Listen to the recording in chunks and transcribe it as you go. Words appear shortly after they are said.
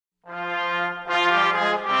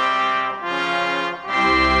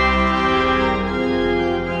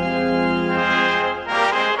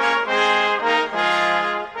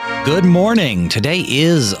Good morning. Today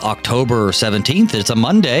is October 17th. It's a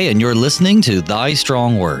Monday, and you're listening to Thy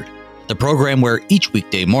Strong Word, the program where each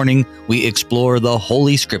weekday morning we explore the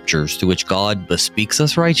Holy Scriptures through which God bespeaks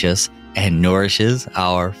us righteous and nourishes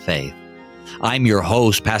our faith. I'm your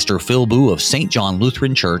host, Pastor Phil Boo of St. John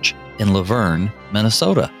Lutheran Church in Laverne,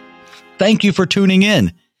 Minnesota. Thank you for tuning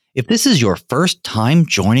in. If this is your first time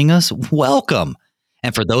joining us, welcome.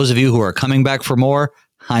 And for those of you who are coming back for more,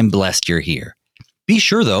 I'm blessed you're here. Be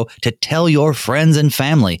sure, though, to tell your friends and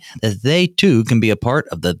family that they, too, can be a part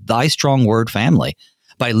of the Thy Strong Word family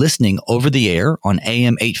by listening over the air on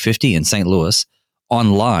AM 850 in St. Louis,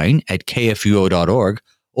 online at kfuo.org,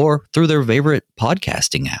 or through their favorite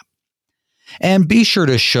podcasting app. And be sure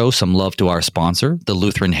to show some love to our sponsor, the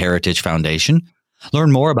Lutheran Heritage Foundation.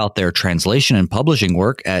 Learn more about their translation and publishing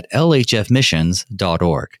work at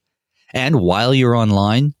lhfmissions.org. And while you're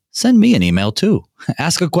online, send me an email too.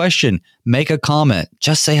 Ask a question, make a comment,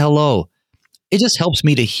 just say hello. It just helps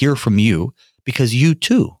me to hear from you because you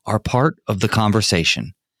too are part of the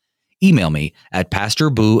conversation. Email me at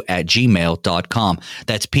pastorboo@gmail.com.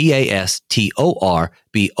 That's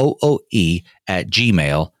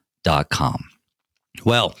pastorBooe@gmail.com.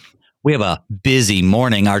 Well, we have a busy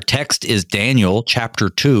morning. Our text is Daniel chapter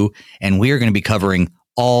 2, and we are going to be covering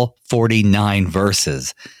all 49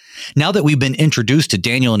 verses. Now that we've been introduced to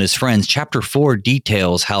Daniel and his friends, chapter 4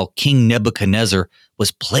 details how King Nebuchadnezzar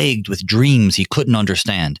was plagued with dreams he couldn't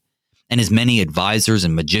understand, and his many advisors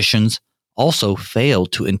and magicians also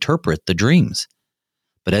failed to interpret the dreams.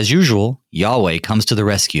 But as usual, Yahweh comes to the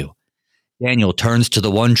rescue. Daniel turns to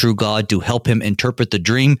the one true God to help him interpret the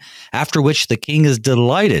dream, after which the king is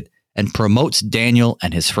delighted and promotes Daniel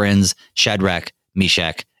and his friends Shadrach,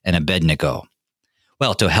 Meshach, and Abednego.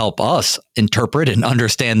 Well, to help us interpret and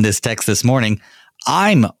understand this text this morning,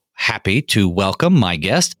 I'm happy to welcome my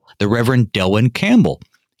guest, the Reverend Delwyn Campbell.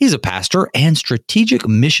 He's a pastor and strategic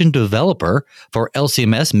mission developer for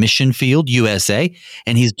LCMS Mission Field, USA,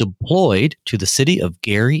 and he's deployed to the city of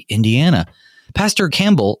Gary, Indiana. Pastor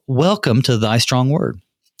Campbell, welcome to Thy Strong Word.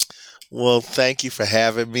 Well, thank you for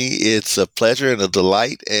having me. It's a pleasure and a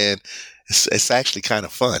delight, and it's actually kind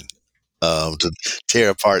of fun. To tear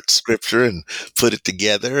apart scripture and put it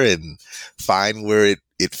together and find where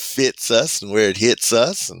it fits us and where it hits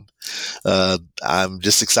us. And I'm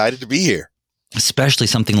just excited to be here. Especially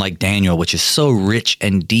something like Daniel, which is so rich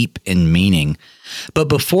and deep in meaning. But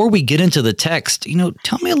before we get into the text,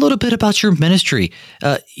 tell me a little bit about your ministry.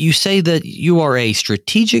 You say that you are a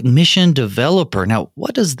strategic mission developer. Now,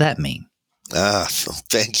 what does that mean? So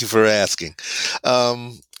thank you for asking.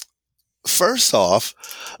 First off,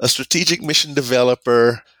 a strategic mission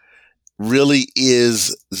developer really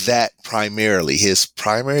is that primarily. His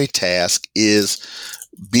primary task is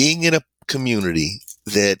being in a community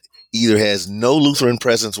that either has no Lutheran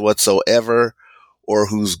presence whatsoever or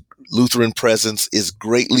whose Lutheran presence is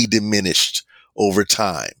greatly diminished over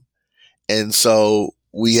time. And so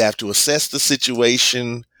we have to assess the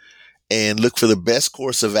situation and look for the best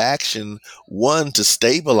course of action, one, to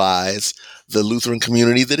stabilize the Lutheran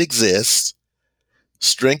community that exists,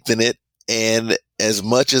 strengthen it, and as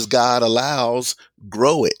much as God allows,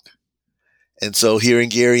 grow it. And so here in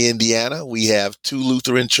Gary, Indiana, we have 2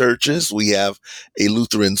 Lutheran churches. We have a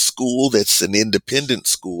Lutheran school that's an independent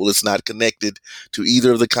school. It's not connected to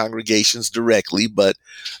either of the congregations directly, but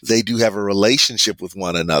they do have a relationship with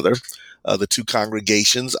one another. The 2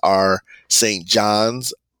 congregations are St.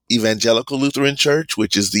 John's Evangelical Lutheran Church,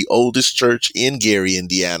 which is the oldest church in Gary,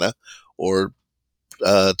 Indiana, or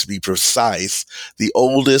to be precise, the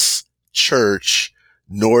oldest church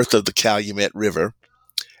north of the Calumet River.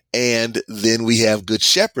 And then we have Good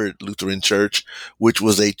Shepherd Lutheran Church, which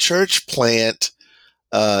was a church plant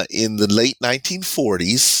in the late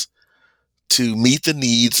 1940s to meet the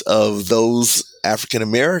needs of those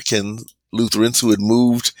African-American Lutherans who had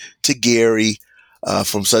moved to Gary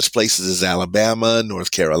from such places as Alabama,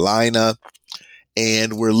 North Carolina,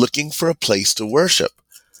 and were looking for a place to worship.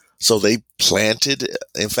 So they planted,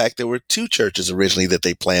 in fact, there were 2 churches originally that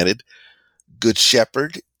they planted. Good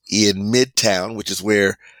Shepherd in Midtown, which is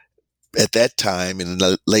where at that time in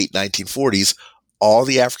the late 1940s, all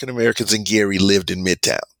the African Americans in Gary lived in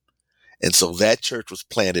Midtown. And so that church was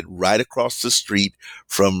planted right across the street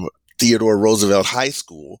from Theodore Roosevelt High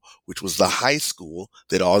School, which was the high school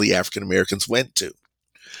that all the African Americans went to.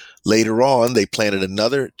 Later on, they planted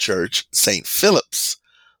another church, St. Philip's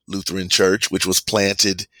Lutheran Church, which was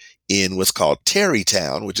planted in what's called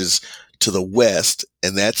Terrytown, which is to the west,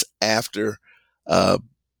 and that's after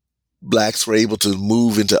blacks were able to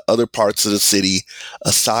move into other parts of the city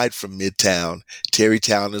aside from Midtown.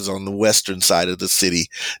 Terrytown is on the western side of the city.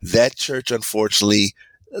 That church, unfortunately,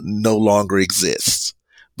 no longer exists.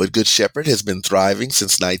 But Good Shepherd has been thriving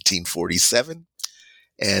since 1947,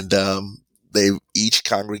 and each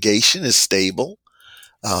congregation is stable.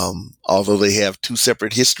 Although they have two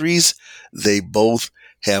separate histories, they both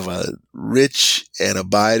have a rich and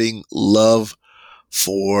abiding love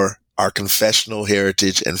for our confessional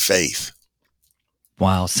heritage and faith.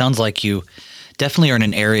 Wow. Sounds like you definitely are in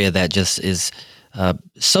an area that just is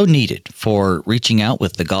so needed for reaching out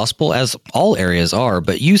with the gospel, as all areas are.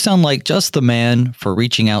 But you sound like just the man for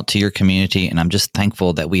reaching out to your community. And I'm just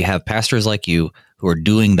thankful that we have pastors like you who are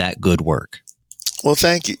doing that good work. Well,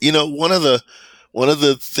 thank you. You know, one of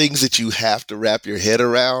the things that you have to wrap your head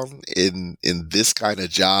around in this kind of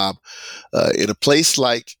job, in a place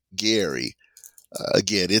like Gary,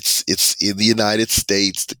 again, it's in the United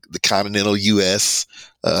States, the continental U.S.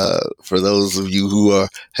 For those of you who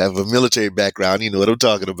have a military background, you know what I'm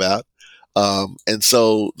talking about. And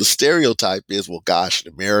so the stereotype is, well, gosh,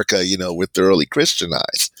 in America, you know, we're thoroughly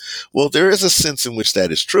Christianized. Well, there is a sense in which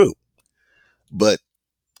that is true, but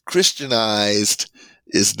Christianized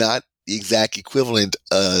is not the exact equivalent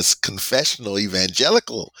as confessional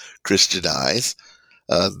evangelical Christianized.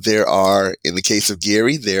 There are, in the case of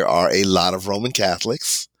Gary, there are a lot of Roman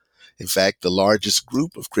Catholics. In fact, the largest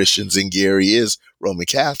group of Christians in Gary is Roman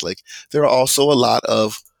Catholic. There are also a lot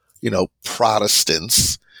of,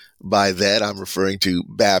 Protestants. By that, I'm referring to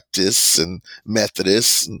Baptists and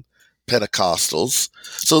Methodists and Pentecostals.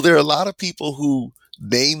 So there are a lot of people who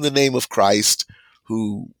name the name of Christ,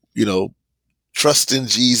 who, trust in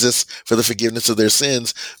Jesus for the forgiveness of their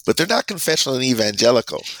sins, but they're not confessional and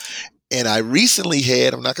evangelical. And I recently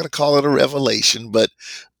had, I'm not going to call it a revelation, but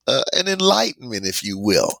an enlightenment, if you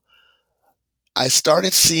will. I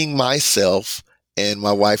started seeing myself and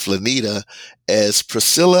my wife, Lanita, as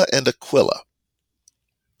Priscilla and Aquila.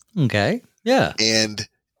 Okay. Yeah. And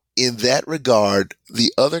in that regard,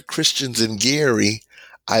 the other Christians in Gary,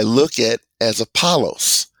 I look at as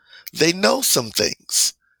Apollos. They know some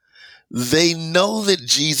things. They know that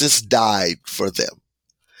Jesus died for them.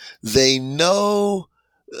 They know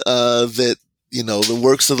that, the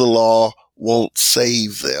works of the law won't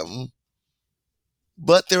save them.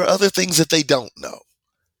 But there are other things that they don't know.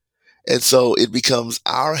 And so it becomes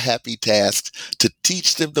our happy task to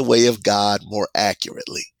teach them the way of God more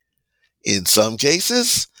accurately. In some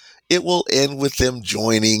cases, it will end with them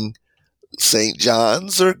joining St.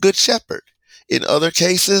 John's or Good Shepherd. In other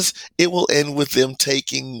cases, it will end with them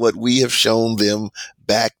taking what we have shown them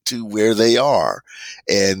back to where they are.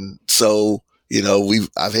 And so,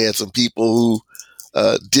 I've had some people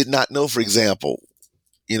who did not know, for example,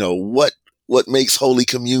 what makes Holy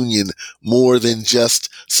Communion more than just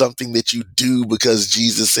something that you do because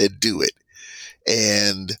Jesus said do it,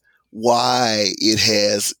 and why it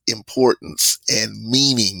has importance and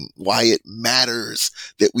meaning, why it matters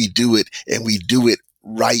that we do it and we do it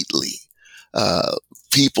rightly.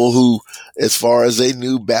 People who, as far as they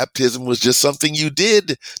knew, baptism was just something you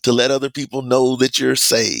did to let other people know that you're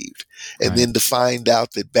saved. And then to find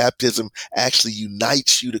out that baptism actually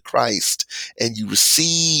unites you to Christ and you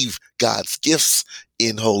receive God's gifts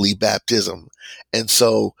in holy baptism. And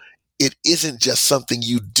so it isn't just something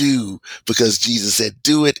you do because Jesus said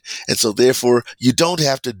do it. And so therefore you don't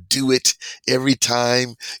have to do it every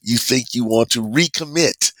time you think you want to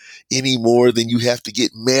recommit, any more than you have to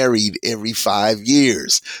get married every 5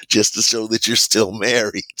 years just to show that you're still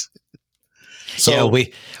married. So,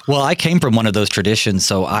 I came from one of those traditions,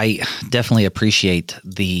 so I definitely appreciate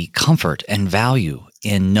the comfort and value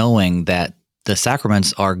in knowing that the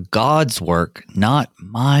sacraments are God's work, not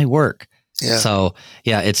my work. Yeah. So,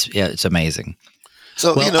 it's amazing.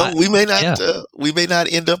 So, we may not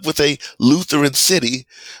end up with a Lutheran city,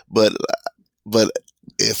 but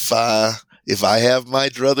if I have my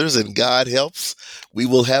druthers and God helps, we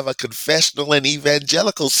will have a confessional and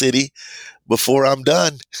evangelical city before I'm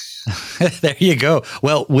done. There you go.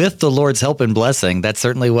 Well, with the Lord's help and blessing, that's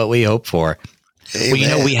certainly what we hope for.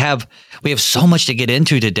 Amen. Well, we have so much to get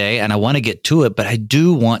into today, and I want to get to it, but I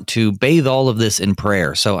do want to bathe all of this in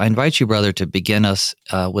prayer. So I invite you, brother, to begin us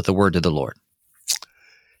with a word to the Lord.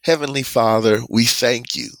 Heavenly Father, we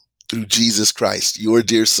thank you through Jesus Christ, your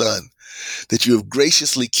dear Son, that you have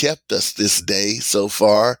graciously kept us this day so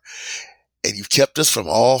far, and you've kept us from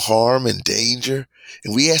all harm and danger.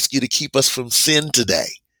 And we ask you to keep us from sin today,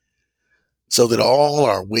 so that all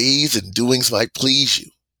our ways and doings might please you.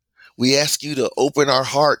 We ask you to open our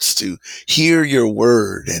hearts to hear your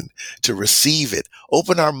word and to receive it.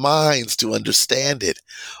 Open our minds to understand it.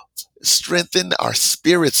 Strengthen our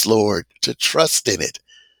spirits, Lord, to trust in it.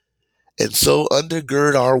 And so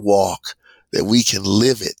undergird our walk that we can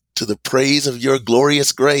live it to the praise of your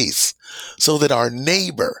glorious grace, so that our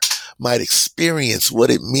neighbor might experience what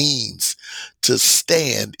it means to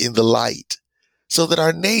stand in the light, so that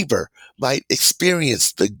our neighbor might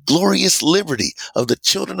experience the glorious liberty of the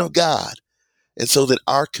children of God, and so that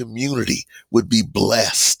our community would be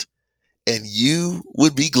blessed and you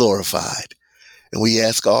would be glorified. And we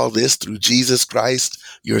ask all this through Jesus Christ,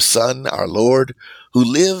 your Son, our Lord, who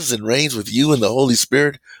lives and reigns with you in the Holy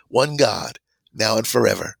Spirit, one God, now and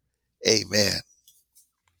forever. Amen.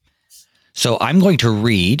 So I'm going to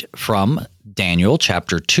read from Daniel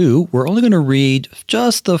chapter 2. We're only going to read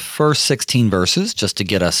just the first 16 verses just to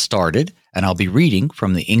get us started, and I'll be reading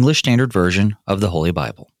from the English Standard Version of the Holy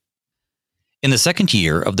Bible. In the 2nd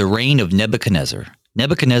year of the reign of Nebuchadnezzar,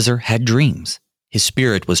 Nebuchadnezzar had dreams. His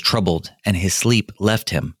spirit was troubled, and his sleep left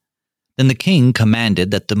him. Then the king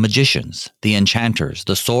commanded that the magicians, the enchanters,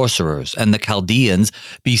 the sorcerers, and the Chaldeans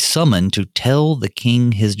be summoned to tell the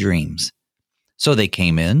king his dreams. So they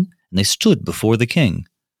came in, and they stood before the king.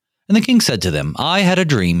 And the king said to them, I had a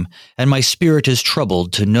dream, and my spirit is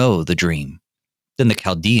troubled to know the dream. Then the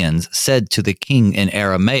Chaldeans said to the king in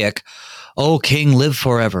Aramaic, O king, live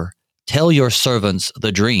forever. Tell your servants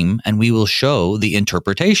the dream, and we will show the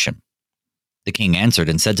interpretation. The king answered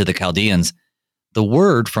and said to the Chaldeans, The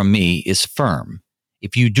word from me is firm.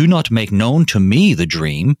 If you do not make known to me the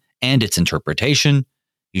dream and its interpretation,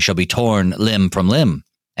 you shall be torn limb from limb,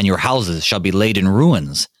 and your houses shall be laid in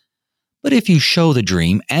ruins. But if you show the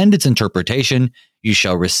dream and its interpretation, you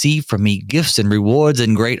shall receive from me gifts and rewards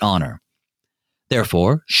and great honor.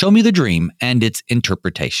 Therefore, show me the dream and its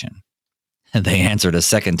interpretation. And they answered a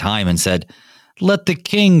second time and said, Let the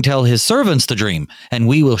king tell his servants the dream, and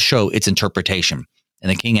we will show its interpretation.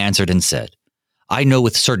 And the king answered and said, I know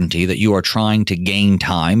with certainty that you are trying to gain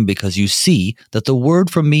time because you see that the word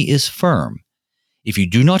from me is firm. If you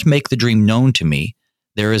do not make the dream known to me,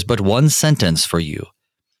 there is but one sentence for you.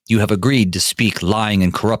 You have agreed to speak lying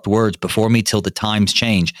and corrupt words before me till the times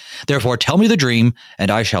change. Therefore tell me the dream,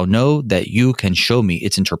 and I shall know that you can show me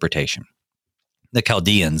its interpretation. The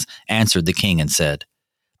Chaldeans answered the king and said,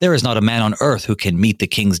 There is not a man on earth who can meet the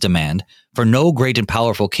king's demand, for no great and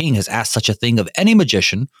powerful king has asked such a thing of any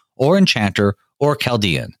magician or enchanter or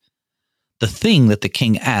Chaldean. The thing that the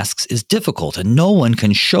king asks is difficult, and no one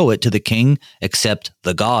can show it to the king except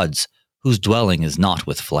the gods, whose dwelling is not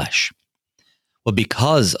with flesh. Well,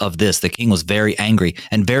 because of this, the king was very angry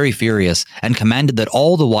and very furious, and commanded that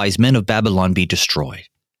all the wise men of Babylon be destroyed.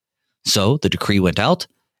 So the decree went out,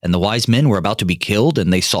 and the wise men were about to be killed,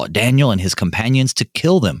 and they sought Daniel and his companions to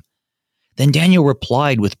kill them. Then Daniel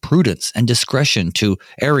replied with prudence and discretion to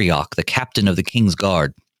Arioch, the captain of the king's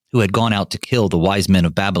guard, who had gone out to kill the wise men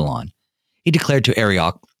of Babylon. He declared to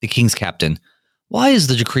Arioch, the king's captain, Why is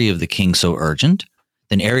the decree of the king so urgent?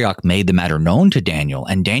 Then Arioch made the matter known to Daniel,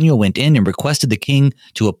 and Daniel went in and requested the king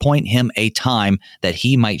to appoint him a time that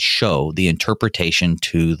he might show the interpretation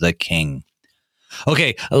to the king.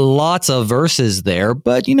 Okay, lots of verses there,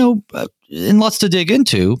 but, and lots to dig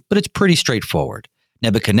into, but it's pretty straightforward.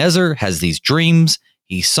 Nebuchadnezzar has these dreams.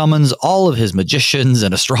 He summons all of his magicians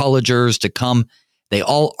and astrologers to come. They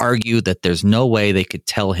all argue that there's no way they could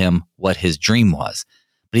tell him what his dream was.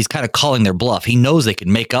 But he's kind of calling their bluff. He knows they could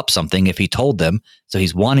make up something if he told them. So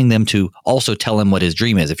he's wanting them to also tell him what his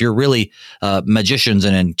dream is. If you're really magicians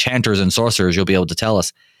and enchanters and sorcerers, you'll be able to tell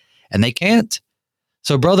us. And they can't.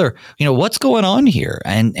 So, brother, what's going on here?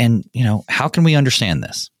 And how can we understand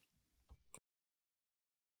this?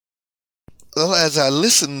 Well, as I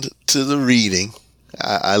listened to the reading,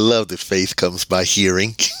 I love that faith comes by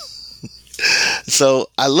hearing. So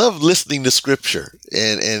I love listening to scripture.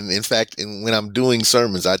 And in fact, when I'm doing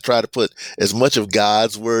sermons, I try to put as much of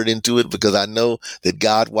God's word into it because I know that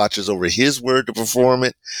God watches over his word to perform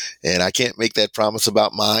it. And I can't make that promise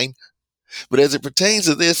about mine. But as it pertains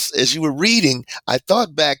to this, as you were reading, I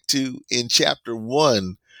thought back to in chapter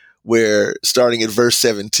 1, where starting at verse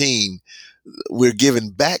 17, we're given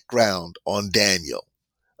background on Daniel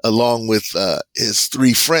along with his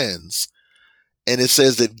 3 friends. And it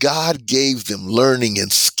says that God gave them learning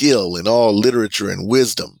and skill in all literature and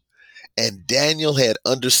wisdom. And Daniel had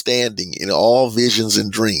understanding in all visions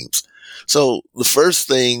and dreams. So the first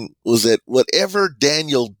thing was that whatever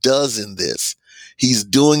Daniel does in this, he's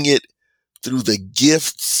doing it through the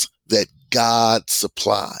gifts that God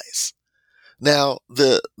supplies. Now,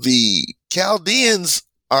 the Chaldeans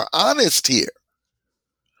are honest here.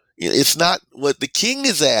 It's not what the king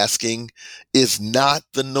is asking is not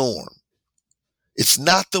the norm. It's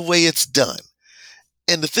not the way it's done.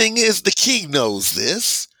 And the thing is, the king knows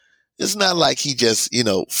this. It's not like he just,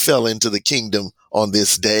 fell into the kingdom on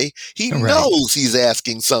this day. He knows he's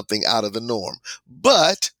asking something out of the norm.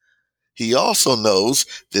 But he also knows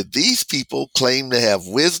that these people claim to have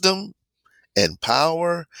wisdom and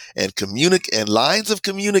power and and lines of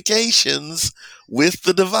communications with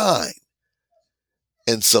the divine.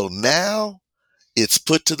 And so now it's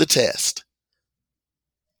put to the test.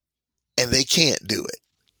 And they can't do it.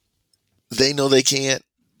 They know they can't.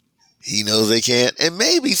 He knows they can't. And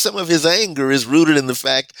maybe some of his anger is rooted in the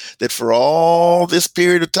fact that for all this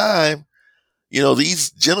period of time,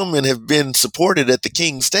 these gentlemen have been supported at the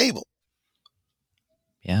king's table.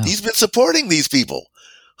 Yeah. He's been supporting these people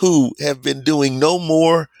who have been doing no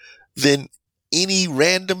more than any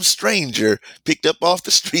random stranger picked up off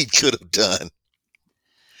the street could have done,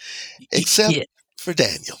 except for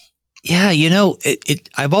Daniel. Yeah,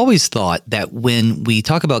 I've always thought that when we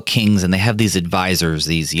talk about kings and they have these advisors,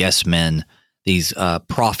 these yes men, these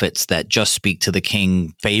prophets that just speak to the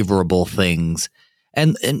king favorable things,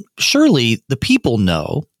 and surely the people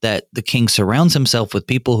know that the king surrounds himself with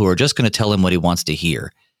people who are just going to tell him what he wants to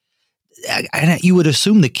hear. And you would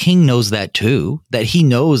assume the king knows that too, that he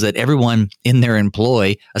knows that everyone in their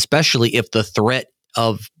employ, especially if the threat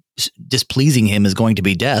of displeasing him is going to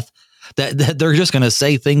be death, that they're just going to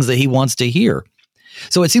say things that he wants to hear.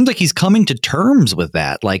 So it seems like he's coming to terms with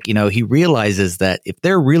that. Like, he realizes that if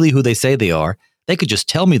they're really who they say they are, they could just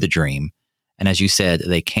tell me the dream. And as you said,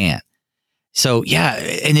 they can't. So, yeah.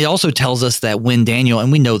 And it also tells us that when Daniel,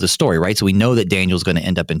 and we know the story, right? So we know that Daniel's going to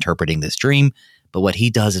end up interpreting this dream, but what he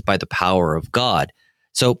does is by the power of God.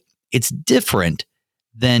 So it's different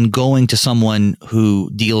than going to someone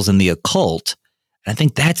who deals in the occult. And I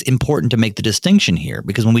think that's important to make the distinction here,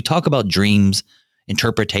 because when we talk about dreams,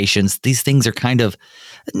 interpretations, these things are kind of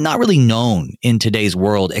not really known in today's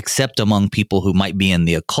world, except among people who might be in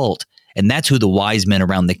the occult. And that's who the wise men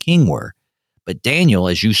around the king were. But Daniel,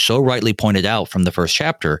 as you so rightly pointed out from the first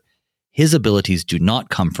chapter, his abilities do not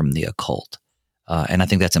come from the occult. And I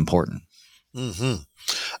think that's important. Mm-hmm.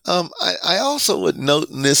 I also would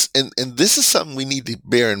note in this, and this is something we need to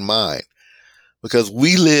bear in mind, because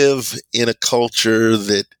we live in a culture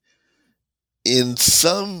that in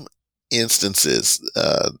some instances,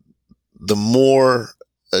 the more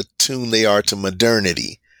attuned they are to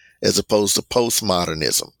modernity as opposed to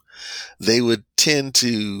postmodernism, they would tend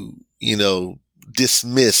to,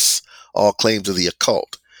 dismiss all claims of the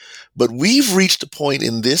occult. But we've reached a point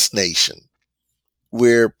in this nation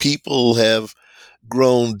where people have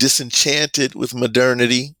grown disenchanted with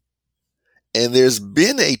modernity, and there's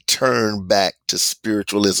been a turn back to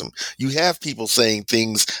spiritualism. You have people saying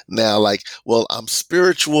things now like, well, I'm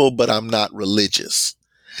spiritual, but I'm not religious.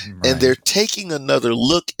 Right. And they're taking another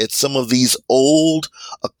look at some of these old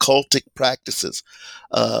occultic practices.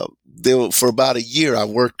 For about a year, I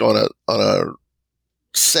worked on a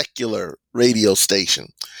secular radio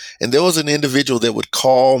station, and there was an individual that would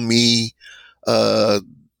call me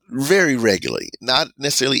very regularly, not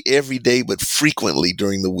necessarily every day, but frequently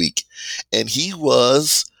during the week. And he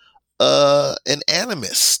was an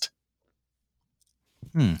animist.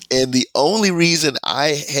 And the only reason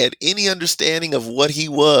I had any understanding of what he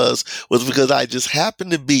was because I just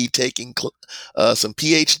happened to be taking some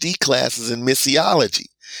PhD classes in missiology.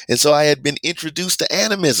 And so I had been introduced to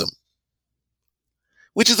animism,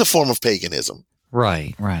 which is a form of paganism.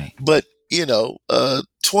 Right. But,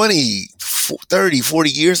 20, 30, 40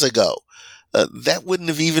 years ago, that wouldn't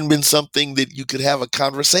have even been something that you could have a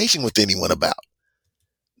conversation with anyone about.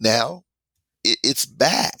 Now, it's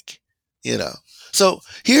back, So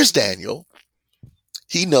here's Daniel.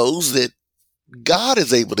 He knows that God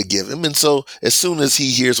is able to give him. And so as soon as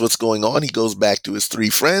he hears what's going on, he goes back to his three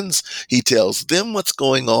friends. He tells them what's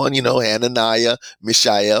going on, Hananiah,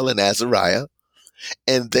 Mishael, and Azariah.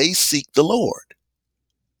 And they seek the Lord.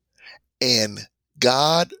 And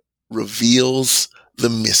God reveals the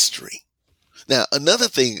mystery. Now, another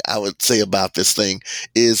thing I would say about this thing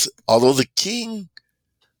is, although the king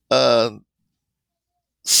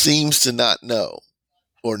seems to not know,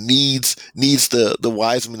 or needs the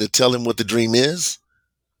wise men to tell him what the dream is,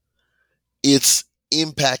 it's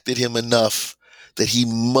impacted him enough that he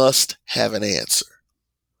must have an answer.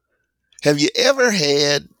 Have you ever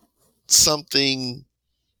had something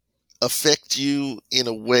affect you in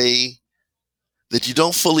a way that you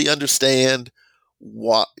don't fully understand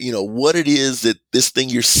what it is that this thing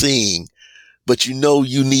you're seeing, but you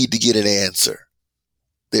need to get an answer?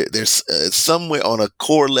 There's somewhere on a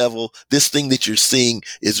core level, this thing that you're seeing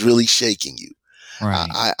is really shaking you. Right.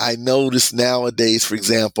 I notice nowadays, for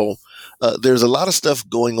example, there's a lot of stuff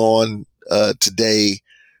going on today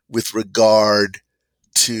with regard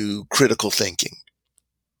to critical thinking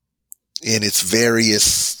in its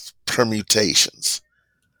various permutations.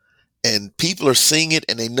 and people are singing it,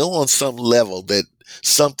 and they know on some level that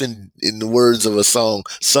something, in the words of a song,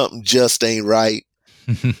 something just ain't right.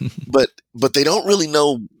 But they don't really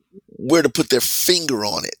know where to put their finger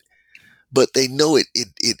on it. But they know it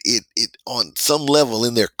on some level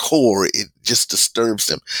in their core, it just disturbs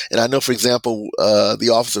them. And I know, for example, the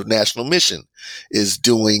Office of National Mission is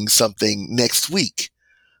doing something next week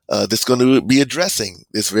that's going to be addressing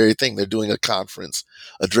this very thing. They're doing a conference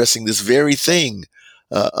addressing this very thing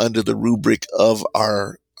under the rubric of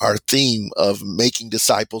our theme of making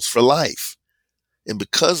disciples for life. And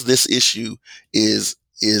because this issue is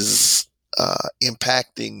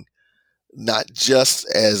impacting not just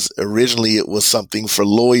as originally it was something for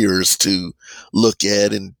lawyers to look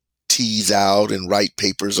at and tease out and write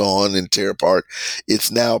papers on and tear apart, it's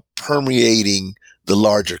now permeating the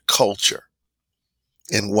larger culture.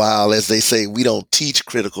 And while, as they say, we don't teach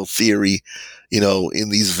critical theory, in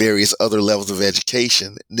these various other levels of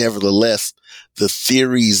education, nevertheless, the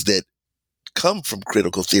theories that come from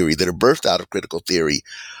critical theory, that are birthed out of critical theory,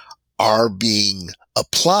 are being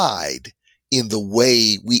applied in the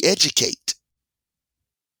way we educate.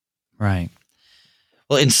 Right.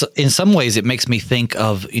 Well, in some ways, it makes me think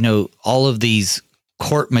of, all of these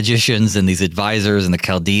court magicians and these advisors and the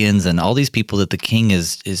Chaldeans and all these people that the king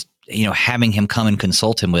is having him come and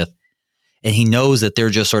consult him with. And he knows that they're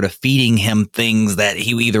just sort of feeding him things that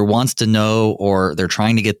he either wants to know or they're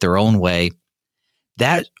trying to get their own way.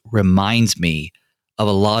 That reminds me of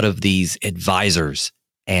a lot of these advisors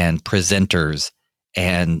and presenters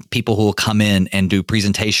and people who will come in and do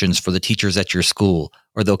presentations for the teachers at your school,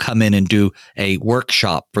 or they'll come in and do a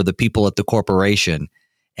workshop for the people at the corporation.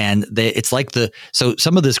 And it's like so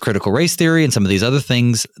some of this critical race theory and some of these other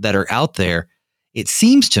things that are out there, it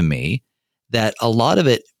seems to me that a lot of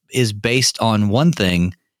it is based on one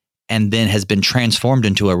thing and then has been transformed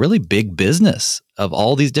into a really big business of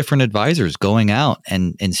all these different advisors going out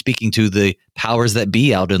and speaking to the powers that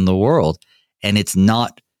be out in the world. And it's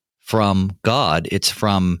not from God, it's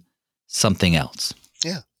from something else.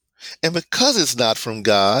 Yeah. And because it's not from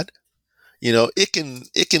God, it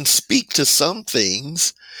can speak to some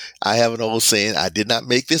things. I have an old saying, I did not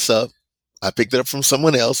make this up. I picked it up from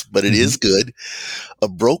someone else, but it is good. A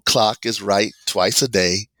broke clock is right twice a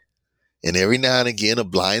day. And every now and again, a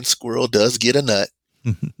blind squirrel does get a nut.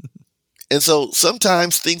 And so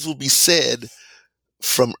sometimes things will be said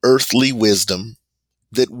from earthly wisdom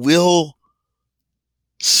that will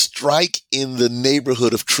strike in the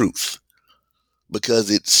neighborhood of truth,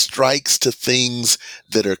 because it strikes to things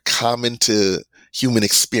that are common to human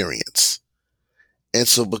experience. And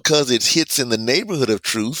so because it hits in the neighborhood of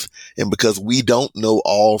truth, and because we don't know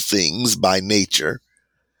all things by nature,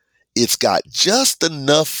 it's got just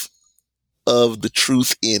enough of the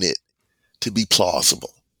truth in it to be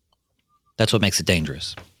plausible. That's what makes it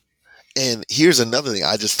dangerous. And here's another thing.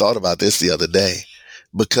 I just thought about this the other day,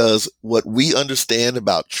 because what we understand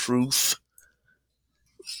about truth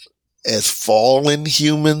as fallen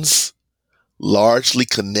humans largely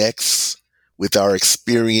connects with our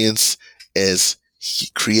experience as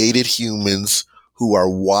created humans who are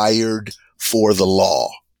wired for the law.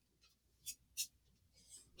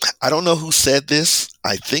 I don't know who said this.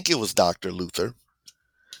 I think it was Dr. Luther.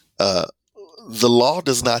 The law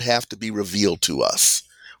does not have to be revealed to us.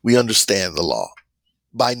 We understand the law.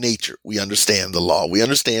 By nature, we understand the law. We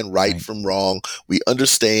understand right from wrong. We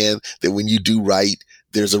understand that when you do right,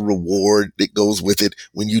 there's a reward that goes with it.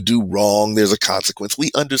 When you do wrong, there's a consequence.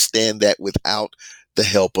 We understand that without the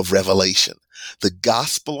help of revelation. The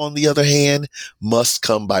gospel, on the other hand, must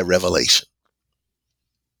come by revelation.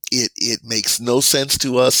 It makes no sense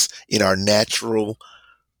to us in our natural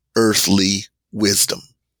earthly wisdom.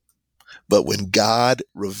 But when God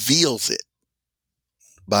reveals it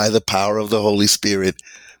by the power of the Holy Spirit,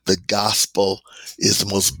 the gospel is the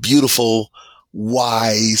most beautiful,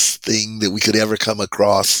 wise thing that we could ever come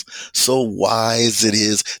across. So wise it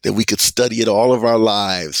is that we could study it all of our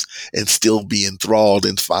lives and still be enthralled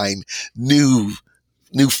and find new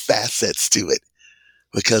facets to it,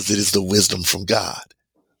 because it is the wisdom from God,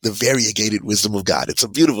 the variegated wisdom of God. It's a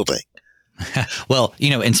beautiful thing. Well,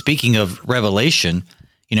 and speaking of revelation,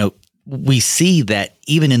 we see that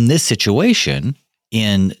even in this situation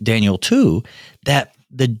in Daniel 2, that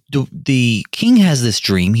the king has this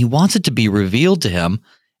dream. He wants it to be revealed to him.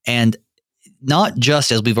 And not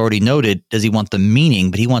just, as we've already noted, does he want the meaning,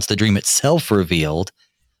 but he wants the dream itself revealed.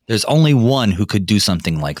 There's only one who could do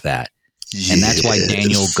something like that. Yes. And that's why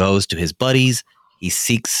Daniel goes to his buddies. He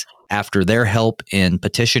seeks after their help in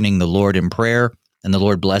petitioning the Lord in prayer, and the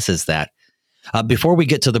Lord blesses that. Before we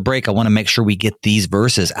get to the break, I want to make sure we get these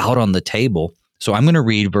verses out on the table. So I'm going to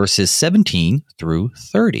read verses 17 through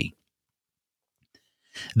 30.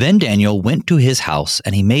 Then Daniel went to his house,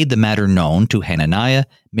 and he made the matter known to Hananiah,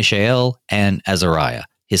 Mishael, and Azariah,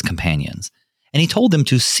 his companions. And he told them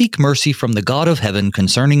to seek mercy from the God of heaven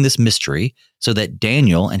concerning this mystery, so that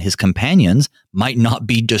Daniel and his companions might not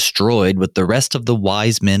be destroyed with the rest of the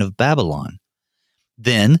wise men of Babylon.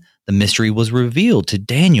 Then the mystery was revealed to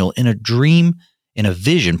Daniel in a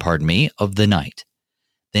vision, of the night.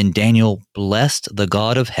 Then Daniel blessed the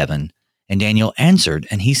God of heaven, and Daniel answered,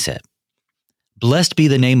 and he said, "Blessed be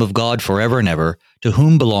the name of God forever and ever, to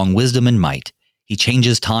whom belong wisdom and might. He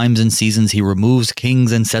changes times and seasons. He removes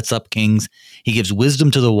kings and sets up kings. He gives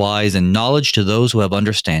wisdom to the wise and knowledge to those who have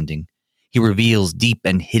understanding. He reveals deep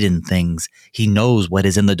and hidden things. He knows what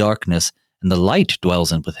is in the darkness, and the light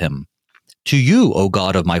dwells with him. To you, O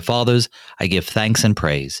God of my fathers, I give thanks and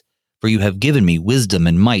praise, for you have given me wisdom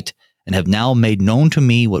and might, and have now made known to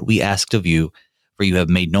me what we asked of you, for you have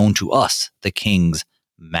made known to us the king's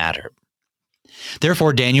matter."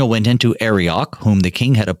 Therefore Daniel went into Arioch, whom the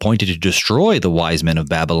king had appointed to destroy the wise men of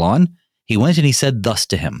Babylon. He went and he said thus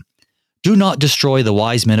to him, "Do not destroy the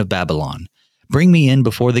wise men of Babylon. Bring me in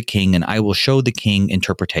before the king, and I will show the king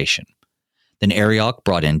interpretation." Then Arioch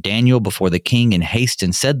brought in Daniel before the king in haste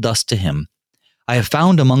and said thus to him, "I have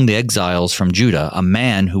found among the exiles from Judah a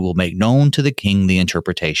man who will make known to the king the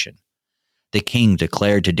interpretation." The king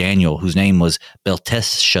declared to Daniel, whose name was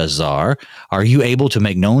Belteshazzar, "Are you able to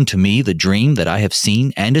make known to me the dream that I have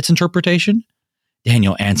seen and its interpretation?"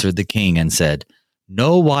 Daniel answered the king and said,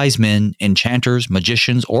 "No wise men, enchanters,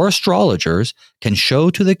 magicians, or astrologers can show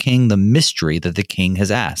to the king the mystery that the king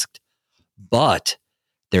has asked. But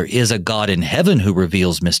there is a God in heaven who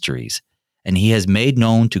reveals mysteries, and he has made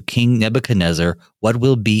known to King Nebuchadnezzar what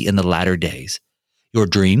will be in the latter days. Your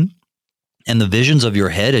dream and the visions of your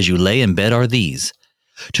head as you lay in bed are these.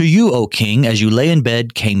 To you, O king, as you lay in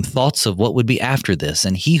bed came thoughts of what would be after this,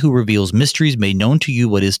 and he who reveals mysteries made known to you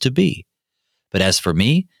what is to be. But as for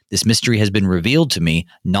me, this mystery has been revealed to me,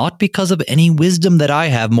 not because of any wisdom that I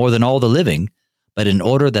have more than all the living, but in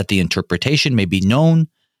order that the interpretation may be known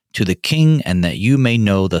to the king, and that you may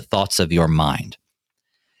know the thoughts of your mind."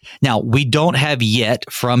 Now, we don't have yet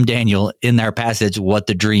from Daniel in our passage what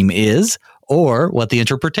the dream is or what the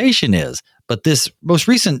interpretation is. But this most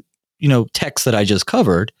recent, text that I just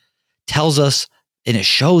covered tells us, and it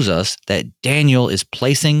shows us that Daniel is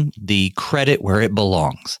placing the credit where it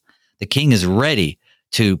belongs. The king is ready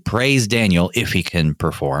to praise Daniel if he can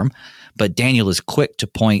perform, but Daniel is quick to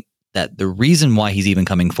point that the reason why he's even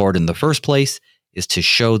coming forward in the first place is to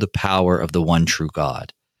show the power of the one true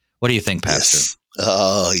God. What do you think, Pastor? Yes.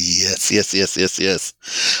 Oh, yes.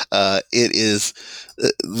 It is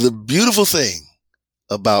the beautiful thing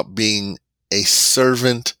about being a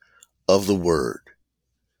servant of the word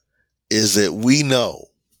is that we know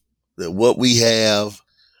that what we have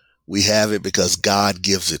it because God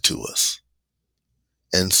gives it to us.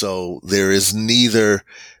 And so there is neither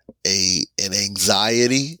an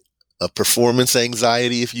anxiety, a performance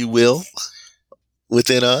anxiety, if you will,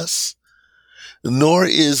 within us, nor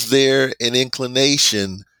is there an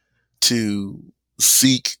inclination to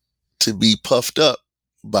seek to be puffed up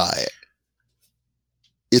by it.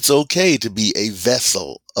 It's okay to be a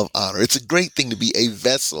vessel of honor. It's a great thing to be a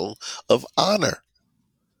vessel of honor.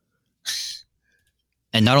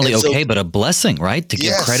 And not only but a blessing, right? To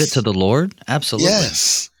give credit to the Lord. Absolutely.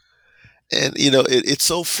 Yes. And, it's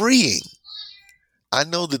so freeing. I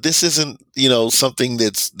know that this isn't, something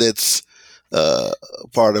that's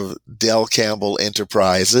part of Del Campbell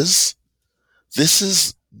Enterprises. This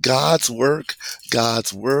is God's work,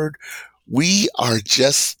 God's word. We are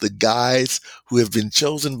just the guys who have been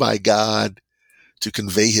chosen by God to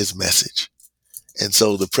convey his message. And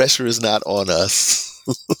so the pressure is not on us.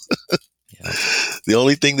 Yeah. The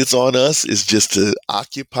only thing that's on us is just to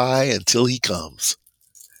occupy until he comes.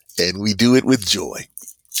 And we do it with joy.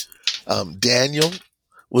 Daniel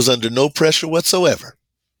was under no pressure whatsoever.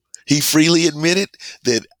 He freely admitted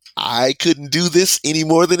that I couldn't do this any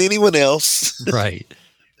more than anyone else. Right.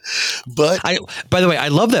 But by the way, I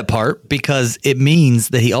love that part because it means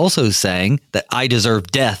that he also is saying that I deserve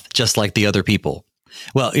death just like the other people.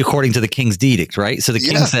 Well, according to the king's edict, right? So the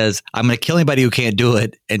king says, I'm going to kill anybody who can't do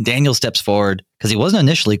it. And Daniel steps forward because he wasn't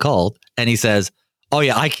initially called. And he says, oh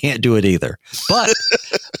yeah, I can't do it either.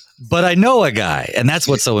 But I know a guy. And that's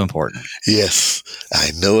what's so important. Yes,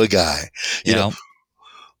 I know a guy. You know,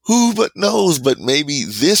 who but knows, but maybe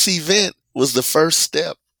this event was the first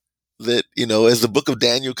step that, as the book of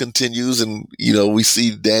Daniel continues and, we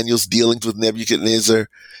see Daniel's dealings with Nebuchadnezzar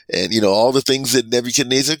and, all the things that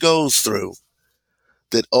Nebuchadnezzar goes through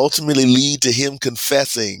that ultimately lead to him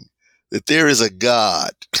confessing that there is a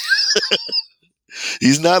God.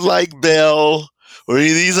 He's not like Bel or any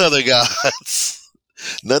of these other gods.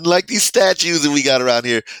 Nothing like these statues that we got around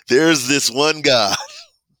here. There's this one God.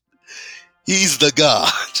 He's the God.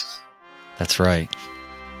 That's right.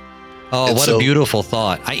 Oh, And what a beautiful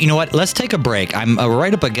thought. You know what? Let's take a break. I'm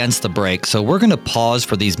right up against the break, so we're going to pause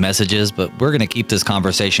for these messages, but we're going to keep this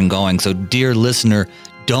conversation going. So, dear listener,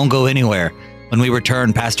 don't go anywhere. When we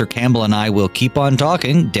return, Pastor Campbell and I will keep on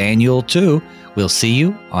talking. Daniel, too. We'll see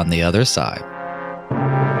you on the other side.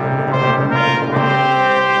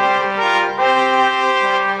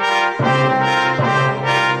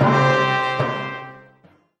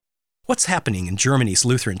 What's happening in Germany's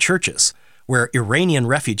Lutheran churches, where Iranian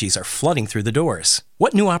refugees are flooding through the doors?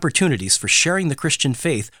 What new opportunities for sharing the Christian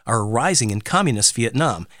faith are arising in communist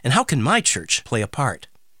Vietnam, and how can my church play a part?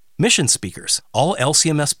 Mission speakers, all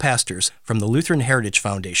LCMS pastors from the Lutheran Heritage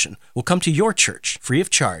Foundation, will come to your church free of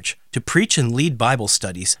charge to preach and lead Bible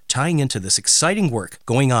studies tying into this exciting work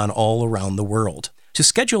going on all around the world. To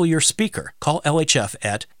schedule your speaker, call LHF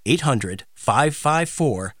at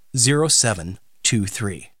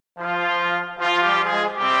 800-554-0723.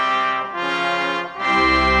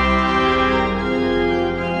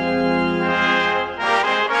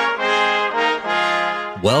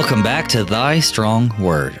 Welcome back to Thy Strong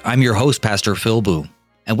Word. I'm your host, Pastor Phil Boo.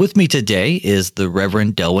 And with me today is the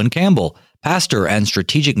Reverend Delwyn Campbell, pastor and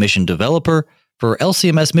strategic mission developer for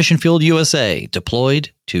LCMS Mission Field USA,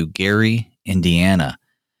 deployed to Gary, Indiana.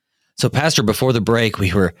 So, Pastor, before the break,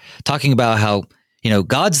 we were talking about how,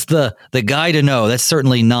 God's the guy to know. That's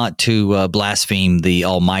certainly not to blaspheme the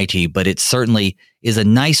Almighty, but it certainly is a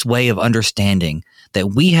nice way of understanding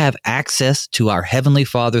that we have access to our Heavenly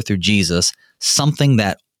Father through Jesus, something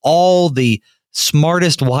that all the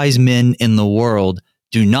smartest wise men in the world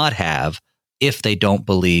do not have if they don't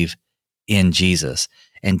believe in Jesus.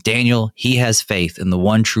 And Daniel, he has faith in the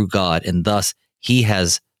one true God, and thus he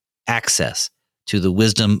has access to the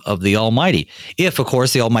wisdom of the Almighty. If, of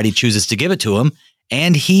course, the Almighty chooses to give it to him,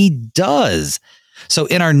 and he does. So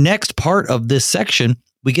in our next part of this section,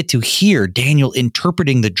 we get to hear Daniel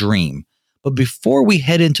interpreting the dream. But before we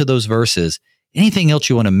head into those verses, anything else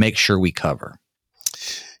you want to make sure we cover?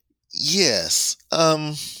 Yes.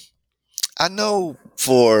 I know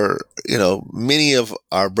for, many of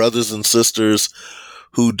our brothers and sisters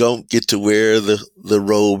who don't get to wear the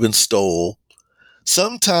robe and stole,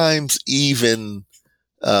 sometimes even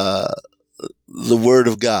the Word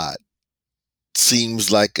of God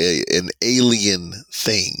seems like an alien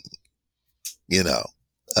thing,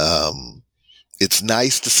 It's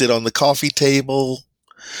nice to sit on the coffee table.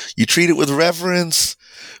 You treat it with reverence,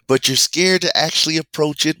 but you're scared to actually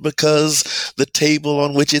approach it because the table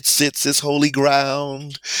on which it sits is holy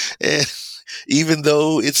ground. And even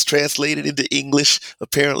though it's translated into English,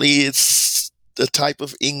 apparently it's the type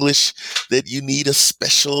of English that you need a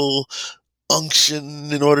special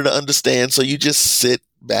unction in order to understand. So you just sit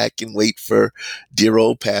back and wait for dear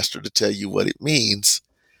old pastor to tell you what it means.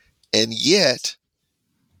 And yet,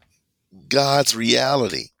 God's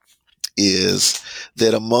reality is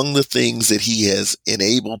that among the things that he has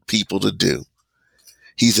enabled people to do,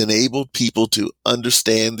 he's enabled people to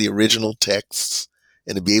understand the original texts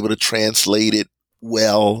and to be able to translate it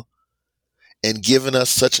well, and given us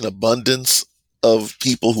such an abundance of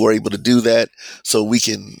people who are able to do that, so we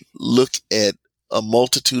can look at a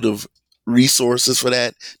multitude of resources for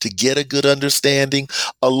that to get a good understanding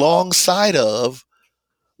alongside of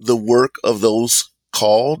the work of those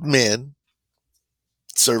called men,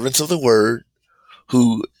 servants of the word,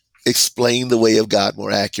 who explain the way of God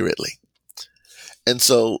more accurately. And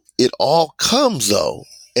so it all comes, though,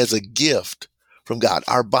 as a gift from God.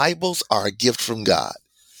 Our Bibles are a gift from God.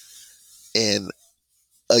 And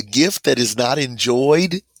a gift that is not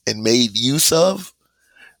enjoyed and made use of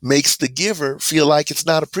makes the giver feel like it's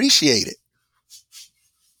not appreciated.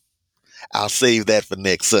 I'll save that for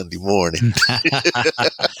next Sunday morning.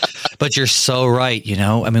 But you're so right.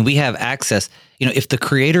 We have access. If the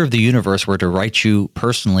creator of the universe were to write you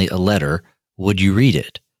personally a letter, would you read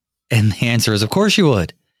it? And the answer is, of course you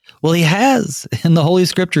would. Well, he has. In the Holy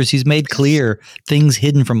Scriptures, he's made clear things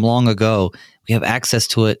hidden from long ago. We have access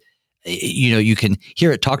to it. You can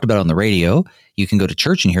hear it talked about on the radio. You can go to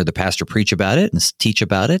church and hear the pastor preach about it and teach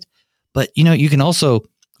about it. But, you can also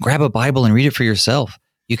grab a Bible and read it for yourself.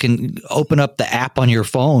 You can open up the app on your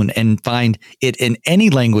phone and find it in any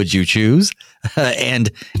language you choose, and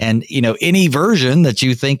any version that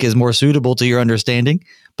you think is more suitable to your understanding.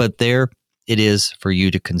 But there it is for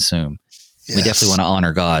you to consume. Yes. We definitely want to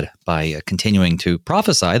honor God by continuing to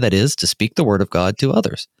prophesy, that is, to speak the word of God to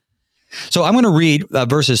others. So I'm going to read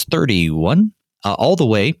verses 31 all the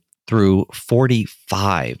way through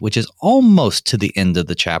 45, which is almost to the end of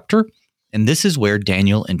the chapter. And this is where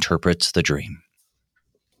Daniel interprets the dream.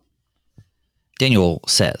 Daniel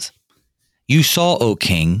says, "You saw, O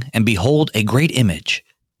king, and behold, a great image.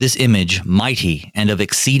 This image, mighty and of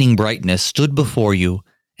exceeding brightness, stood before you,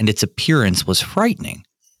 and its appearance was frightening.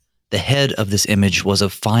 The head of this image was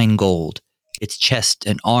of fine gold, its chest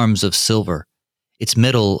and arms of silver, its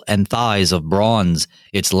middle and thighs of bronze,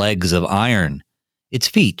 its legs of iron, its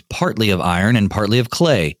feet partly of iron and partly of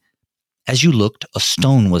clay. As you looked, a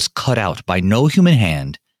stone was cut out by no human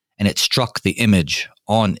hand, and it struck the image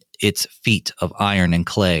on its feet of iron and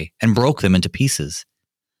clay, and broke them into pieces.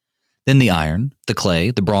 Then the iron, the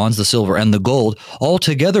clay, the bronze, the silver, and the gold all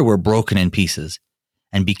together were broken in pieces,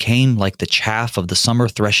 and became like the chaff of the summer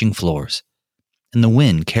threshing floors. And the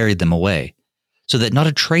wind carried them away, so that not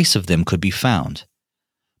a trace of them could be found.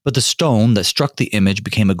 But the stone that struck the image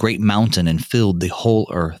became a great mountain and filled the whole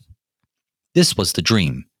earth." This was the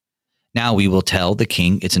dream. Now we will tell the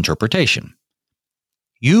king its interpretation.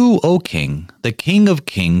 "You, O king, the king of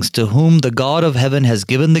kings, to whom the God of heaven has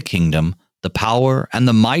given the kingdom, the power, and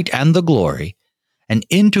the might, and the glory, and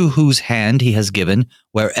into whose hand he has given,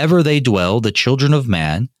 wherever they dwell, the children of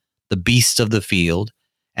man, the beasts of the field,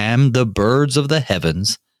 and the birds of the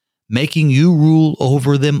heavens, making you rule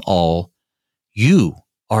over them all, you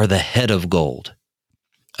are the head of gold.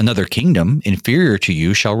 Another kingdom, inferior to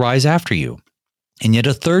you, shall rise after you, and yet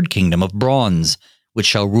a third kingdom of bronze, which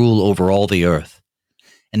shall rule over all the earth.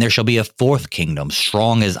 And there shall be a fourth kingdom,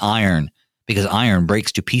 strong as iron, because iron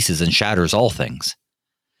breaks to pieces and shatters all things.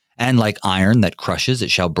 And like iron that crushes,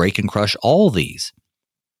 it shall break and crush all these.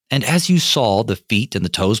 And as you saw the feet and the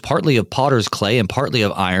toes, partly of potter's clay and partly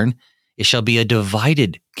of iron, it shall be a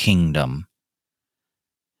divided kingdom.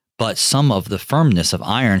 But some of the firmness of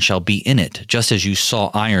iron shall be in it, just as you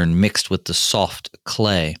saw iron mixed with the soft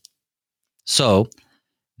clay. So,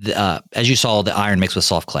 as you saw the iron mixed with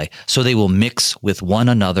soft clay, so they will mix with one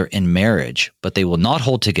another in marriage, but they will not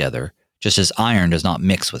hold together, just as iron does not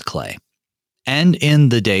mix with clay. And in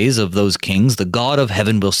the days of those kings, the God of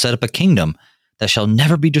heaven will set up a kingdom that shall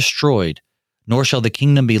never be destroyed, nor shall the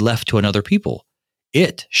kingdom be left to another people.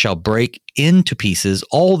 It shall break into pieces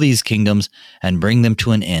all these kingdoms and bring them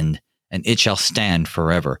to an end, and it shall stand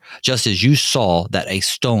forever. Just as you saw that a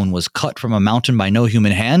stone was cut from a mountain by no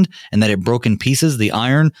human hand, and that it broke in pieces the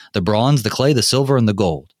iron, the bronze, the clay, the silver, and the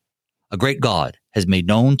gold. A great God has made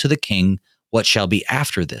known to the king what shall be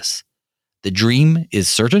after this. The dream is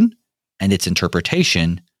certain, and its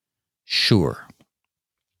interpretation sure."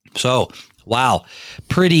 So, wow,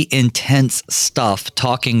 pretty intense stuff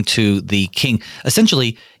talking to the king.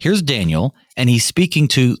 Essentially, here's Daniel, and he's speaking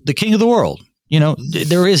to the king of the world.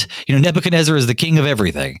 Nebuchadnezzar is the king of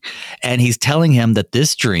everything. And he's telling him that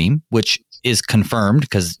this dream, which is confirmed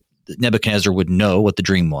because Nebuchadnezzar would know what the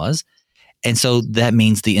dream was. And so that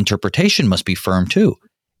means the interpretation must be firm too.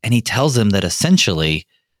 And he tells him that essentially,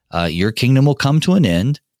 your kingdom will come to an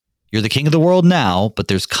end. You're the king of the world now, but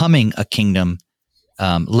there's coming a kingdom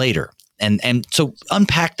later. And so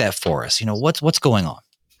unpack that for us. What's going on?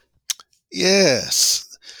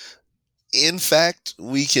 Yes. In fact,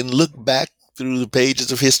 we can look back through the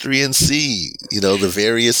pages of history and see, the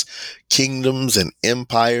various kingdoms and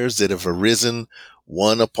empires that have arisen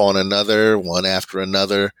one upon another, one after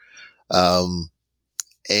another.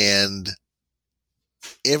 And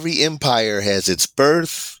every empire has its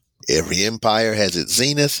birth. Every empire has its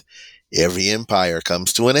zenith. Every empire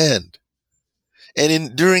comes to an end.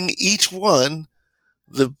 And during each one,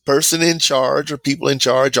 the person in charge or people in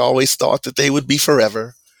charge always thought that they would be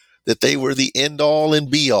forever, that they were the end all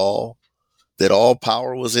and be all, that all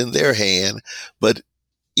power was in their hand. But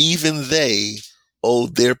even they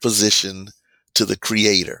owed their position to the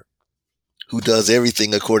Creator, who does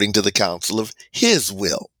everything according to the counsel of his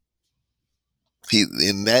will.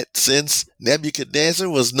 In that sense, Nebuchadnezzar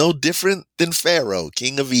was no different than Pharaoh,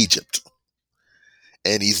 king of Egypt.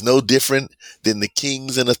 And he's no different than the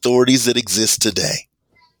kings and authorities that exist today.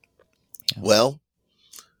 Yeah. Well,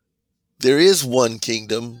 there is one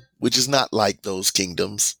kingdom which is not like those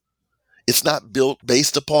kingdoms. It's not built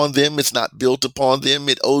based upon them. It's not built upon them.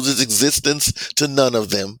 It owes its existence to none of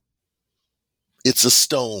them. It's a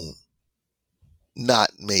stone, not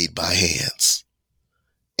made by hands.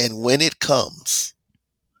 And when it comes,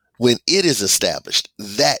 when it is established,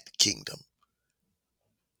 that kingdom,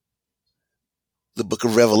 the book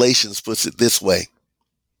of Revelations puts it this way: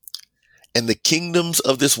 and the kingdoms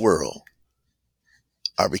of this world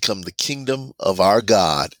are become the kingdom of our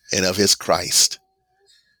God and of his Christ.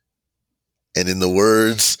 And in the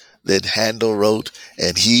words that Handel wrote,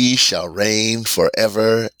 and he shall reign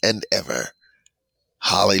forever and ever.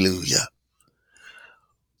 Hallelujah.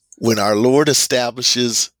 When our Lord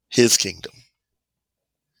establishes his kingdom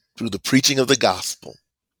through the preaching of the gospel.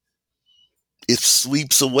 It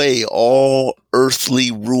sweeps away all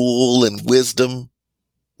earthly rule and wisdom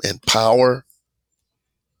and power.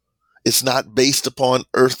 It's not based upon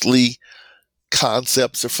earthly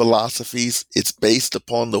concepts or philosophies. It's based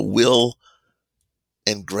upon the will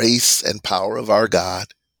and grace and power of our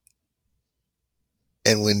God.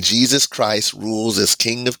 And when Jesus Christ rules as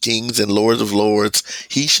King of Kings and Lord of Lords,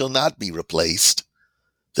 he shall not be replaced.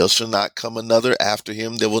 There shall not come another after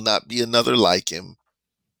him. There will not be another like him.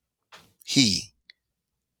 He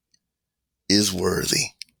is worthy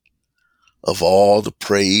of all the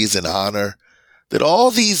praise and honor that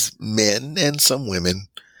all these men and some women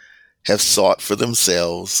have sought for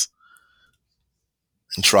themselves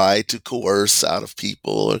and tried to coerce out of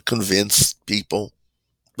people or convince people,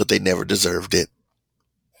 but they never deserved it.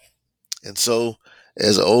 And so,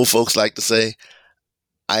 as old folks like to say,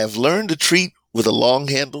 I have learned to treat with a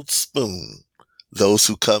long-handled spoon those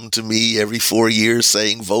who come to me every 4 years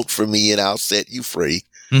saying, vote for me and I'll set you free.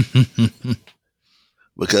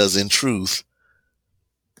 Because in truth,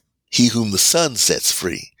 he whom the Son sets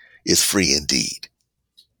free is free indeed.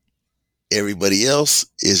 Everybody else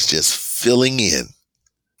is just filling in.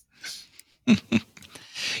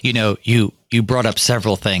 You brought up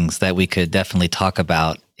several things that we could definitely talk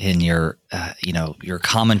about in your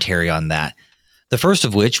commentary on that. The first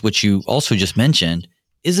of which you also just mentioned,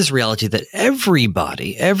 is this reality that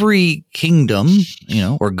everybody, every kingdom,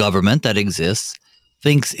 or government that exists,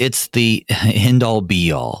 thinks it's the end all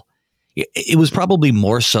be all. It was probably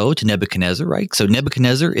more so to Nebuchadnezzar, right? So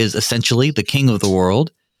Nebuchadnezzar is essentially the king of the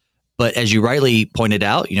world. But as you rightly pointed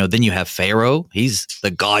out, then you have Pharaoh. He's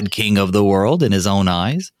the God king of the world in his own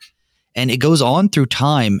eyes. And it goes on through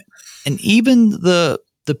time. And even the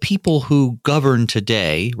people who govern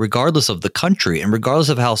today, regardless of the country and regardless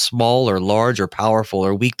of how small or large or powerful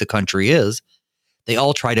or weak the country is, they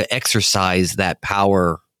all try to exercise that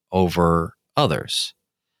power over others.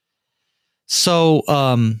 So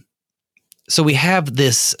we have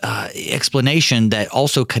this explanation that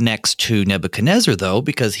also connects to Nebuchadnezzar, though,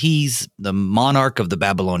 because he's the monarch of the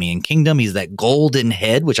Babylonian kingdom. He's that golden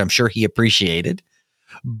head, which I'm sure he appreciated.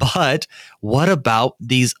 But what about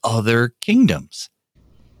these other kingdoms?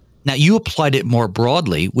 Now, you applied it more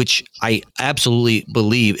broadly, which I absolutely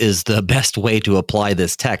believe is the best way to apply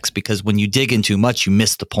this text, because when you dig in too much, you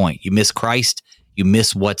miss the point. You miss Christ. You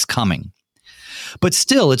miss what's coming. But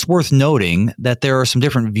still, it's worth noting that there are some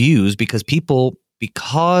different views because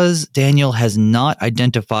Daniel has not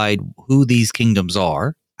identified who these kingdoms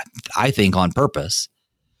are, I think on purpose,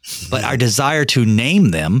 but our desire to name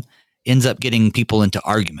them ends up getting people into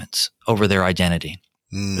arguments over their identity.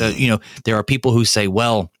 There are people who say,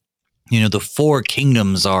 well, the four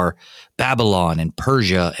kingdoms are Babylon and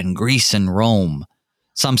Persia and Greece and Rome.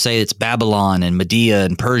 Some say it's Babylon and Media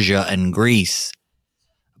and Persia and Greece.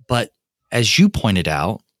 But as you pointed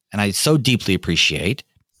out, and I so deeply appreciate,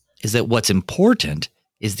 is that what's important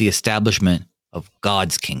is the establishment of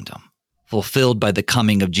God's kingdom, fulfilled by the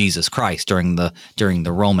coming of Jesus Christ during the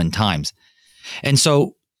Roman times. And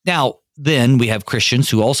so now then we have Christians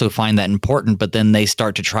who also find that important, but then they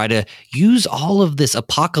start to try to use all of this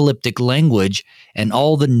apocalyptic language and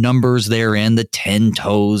all the numbers therein, the 10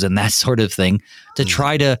 toes and that sort of thing, to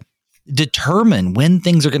try to determine when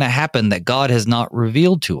things are going to happen that God has not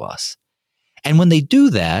revealed to us. And when they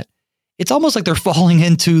do that, it's almost like they're falling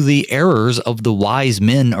into the errors of the wise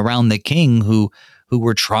men around the king who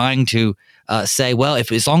were trying to say, well,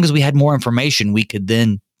 as long as we had more information, we could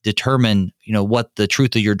then determine, what the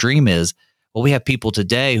truth of your dream is. Well, we have people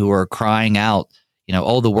today who are crying out,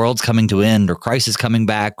 oh, the world's coming to end, or Christ is coming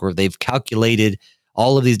back, or they've calculated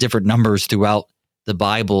all of these different numbers throughout the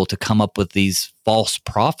Bible to come up with these false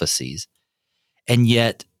prophecies. And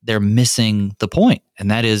yet they're missing the point.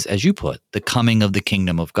 And that is, as you put, the coming of the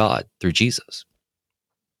kingdom of God through Jesus.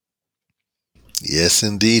 Yes,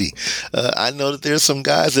 indeedy. I know that there's some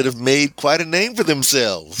guys that have made quite a name for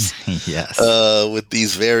themselves. Yes. With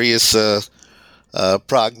these various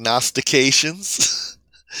prognostications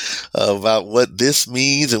about what this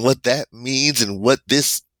means and what that means and what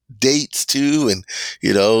this dates to, and,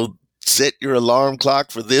 set your alarm clock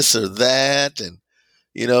for this or that. And,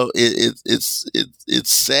 it's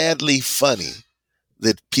sadly funny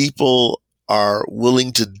that people are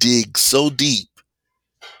willing to dig so deep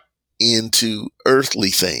into earthly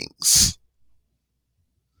things,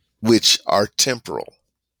 which are temporal,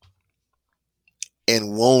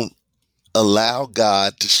 and won't allow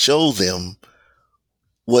God to show them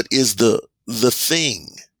what is the thing,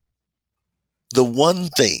 the one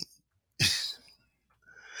thing.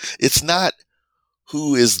 It's not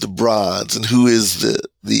who is the bronze and who is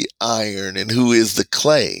the iron and who is the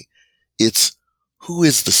clay. It's who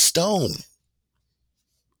is the stone.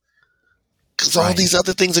 Because all these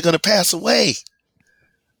other things are going to pass away.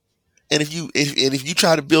 And if you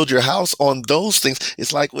try to build your house on those things,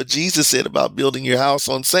 it's like what Jesus said about building your house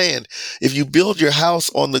on sand. If you build your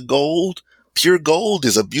house on the gold, pure gold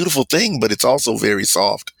is a beautiful thing, but it's also very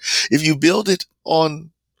soft. If you build it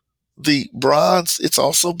on the bronze, it's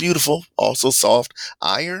also beautiful, also soft.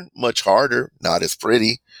 Iron, much harder, not as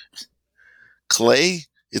pretty. Clay,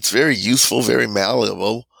 it's very useful, very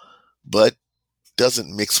malleable, but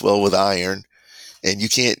doesn't mix well with iron. And you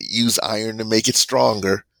can't use iron to make it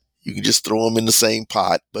stronger. You can just throw them in the same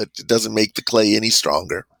pot, but it doesn't make the clay any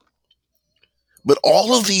stronger. But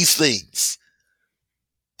all of these things,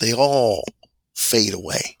 they all fade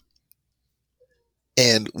away.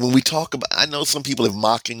 And when we talk about, I know some people have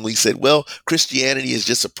mockingly said, well, Christianity is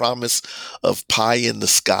just a promise of pie in the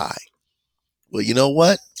sky. Well, you know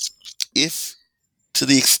what? If to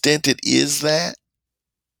the extent it is that,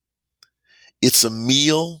 it's a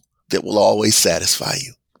meal that will always satisfy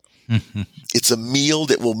you. It's a meal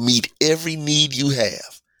that will meet every need you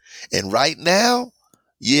have. And right now,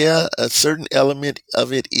 yeah, a certain element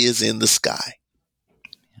of it is in the sky,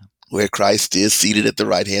 where Christ is seated at the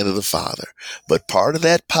right hand of the Father. But part of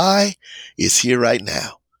that pie is here right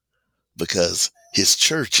now, because his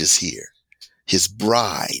church is here, his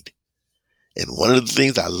bride. And one of the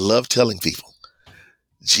things I love telling people,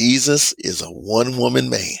 Jesus is a one-woman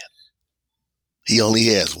man. He only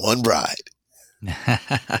has one bride.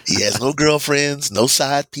 He has no girlfriends, no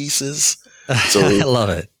side pieces. So I love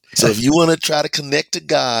it. So if you want to try to connect to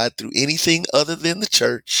God through anything other than the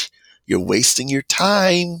church, you're wasting your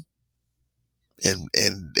time.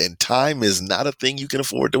 And time is not a thing you can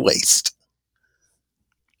afford to waste.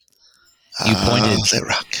 You pointed that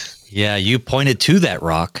rock. Yeah, you pointed to that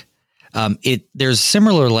rock. There's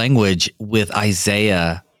similar language with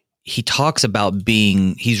Isaiah. He talks about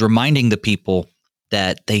he's reminding the people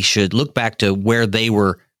that they should look back to where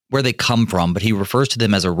they come from, but he refers to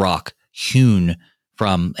them as a rock hewn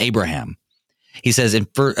from Abraham. He says in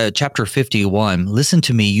chapter 51, listen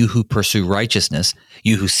to me, you who pursue righteousness,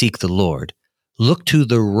 you who seek the Lord. Look to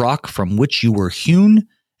the rock from which you were hewn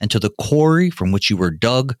and to the quarry from which you were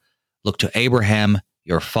dug. Look to Abraham,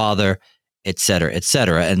 your father, etc.,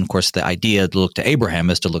 etc. And of course, the idea to look to Abraham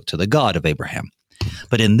is to look to the God of Abraham.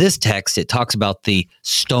 But in this text, it talks about the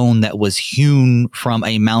stone that was hewn from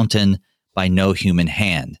a mountain by no human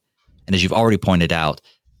hand. And as you've already pointed out,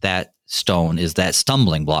 that stone is that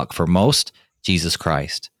stumbling block for most, Jesus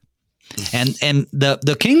Christ. And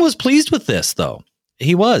the king was pleased with this, though.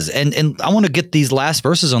 He was. And I want to get these last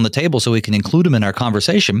verses on the table so we can include them in our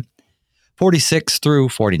conversation. 46 through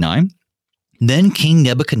 49. Then King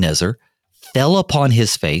Nebuchadnezzar fell upon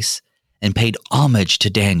his face and paid homage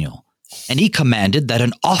to Daniel. And he commanded that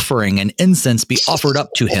an offering and incense be offered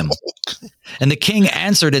up to him. And the king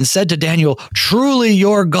answered and said to Daniel, truly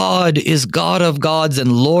your God is God of gods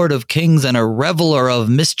and Lord of kings and a reveler of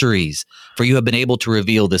mysteries, for you have been able to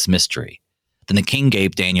reveal this mystery. Then the king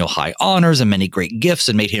gave Daniel high honors and many great gifts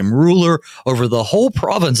and made him ruler over the whole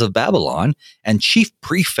province of Babylon and chief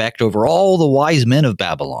prefect over all the wise men of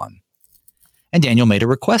Babylon. And Daniel made a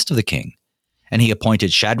request of the king. And he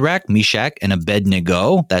appointed Shadrach, Meshach, and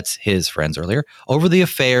Abednego, that's his friends earlier, over the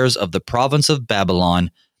affairs of the province of Babylon,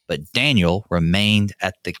 but Daniel remained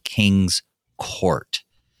at the king's court.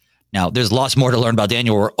 Now, there's lots more to learn about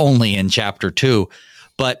Daniel. We're only in chapter 2,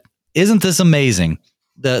 but isn't this amazing?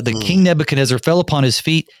 The King Nebuchadnezzar fell upon his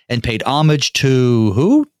feet and paid homage to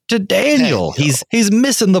who? To Daniel. He's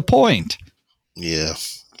missing the point. Yeah.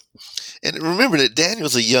 And remember that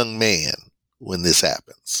Daniel's a young man when this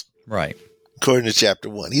happens. Right. According to chapter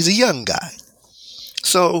 1, he's a young guy.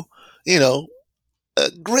 So,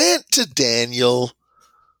 grant to Daniel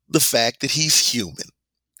the fact that he's human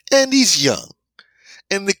and he's young.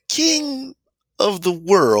 And the king of the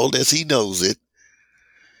world, as he knows it,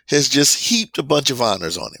 has just heaped a bunch of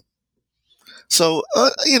honors on him. So,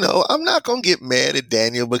 I'm not going to get mad at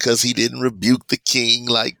Daniel because he didn't rebuke the king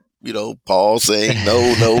like, Paul saying,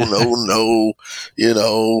 no,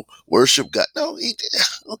 worship God. No,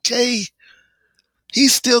 okay.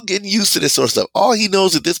 He's still getting used to this sort of stuff. All he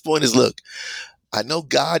knows at this point is, look, I know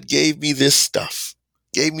God gave me this stuff,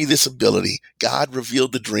 gave me this ability. God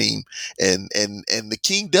revealed the dream. And the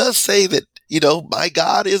king does say that, my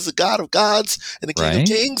God is the God of gods and the King of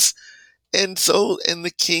kings. And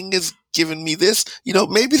the king has given me this,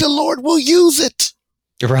 maybe the Lord will use it.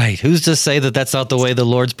 Right. Who's to say that that's not the way the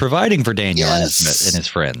Lord's providing for Daniel and his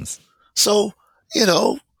friends? So,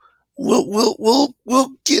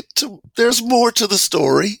 we'll get to, there's more to the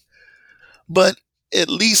story, but at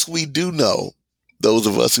least we do know, those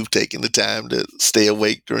of us who've taken the time to stay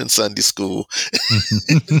awake during Sunday school,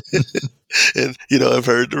 and, I've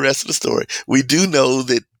heard the rest of the story. We do know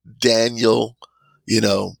that Daniel,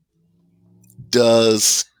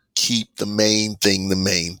 does keep the main thing.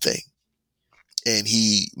 And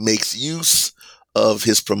he makes use of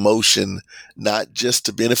his promotion, not just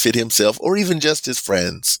to benefit himself or even just his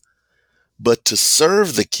friends, but to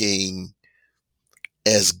serve the king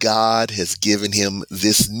as God has given him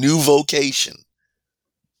this new vocation.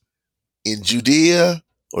 In Judea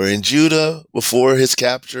or in Judah, before his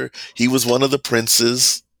capture, he was one of the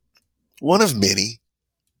princes, one of many.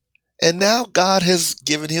 And now God has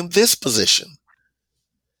given him this position.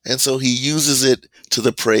 And so he uses it to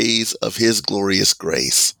the praise of his glorious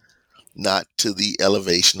grace, not to the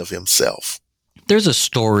elevation of himself. There's a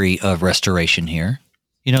story of restoration here.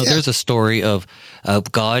 There's a story of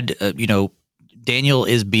God, Daniel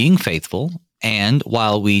is being faithful. And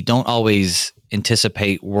while we don't always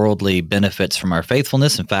anticipate worldly benefits from our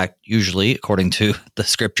faithfulness, in fact, usually, according to the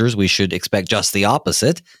scriptures, we should expect just the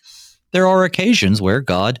opposite. There are occasions where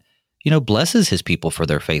God, blesses his people for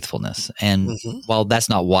their faithfulness. And while that's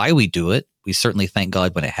not why we do it, we certainly thank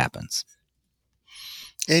God when it happens.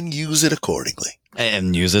 And use it accordingly.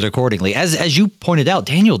 As you pointed out,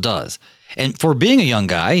 Daniel does. And for being a young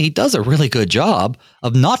guy, he does a really good job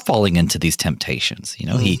of not falling into these temptations.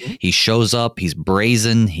 He shows up, he's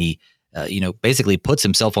brazen, he basically puts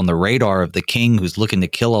himself on the radar of the king who's looking to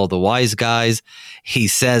kill all the wise guys. He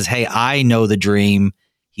says, hey, I know the dream.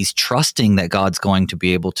 He's trusting that God's going to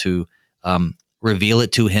be able to reveal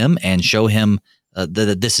it to him and show him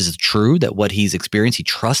that this is true, that what he's experienced, he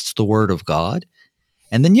trusts the word of God.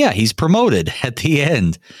 And then, he's promoted at the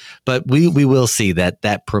end. But we will see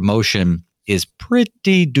that promotion is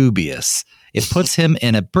pretty dubious. It puts him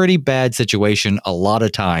in a pretty bad situation a lot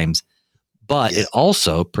of times, but it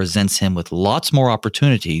also presents him with lots more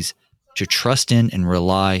opportunities to trust in and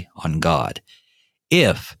rely on God.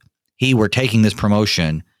 If he were taking this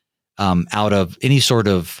promotion out of any sort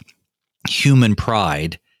of human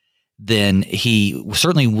pride, then he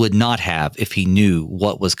certainly would not have if he knew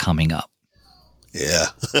what was coming up. Yeah.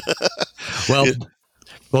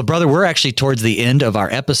 Well, brother, we're actually towards the end of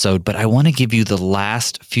our episode, but I want to give you the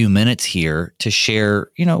last few minutes here to share,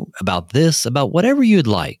 about this, about whatever you'd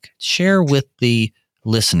like. Share with the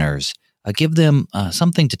listeners. Give them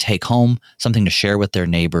something to take home, something to share with their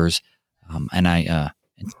neighbors, and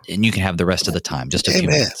you can have the rest of the time, just a few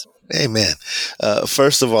minutes. Amen.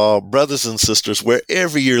 First of all, brothers and sisters,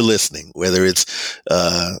 wherever you're listening, whether it's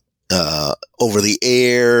over the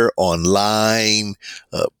air, online,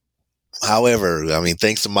 however,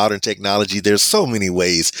 thanks to modern technology, there's so many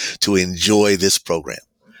ways to enjoy this program.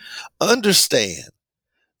 Understand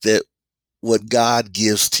that what God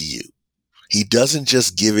gives to you, he doesn't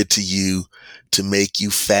just give it to you to make you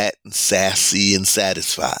fat and sassy and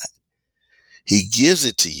satisfied. He gives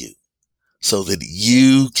it to you so that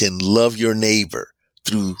you can love your neighbor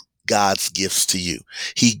through God's gifts to you.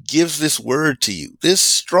 He gives this word to you, this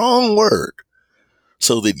strong word,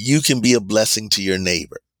 so that you can be a blessing to your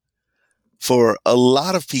neighbor. For a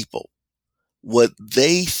lot of people, what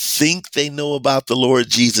they think they know about the Lord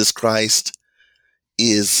Jesus Christ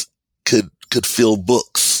could fill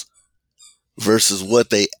books versus what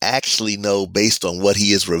they actually know based on what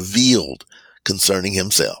he has revealed concerning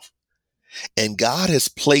himself. And God has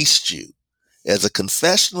placed you as a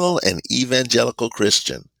confessional and evangelical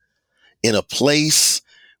Christian in a place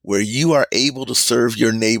where you are able to serve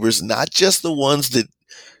your neighbors, not just the ones that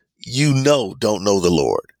don't know the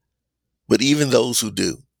Lord, but even those who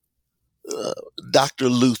do. Dr.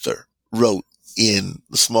 Luther wrote in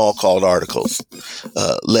the Small Called Articles,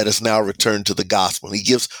 let us now return to the gospel. And he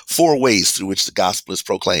gives 4 ways through which the gospel is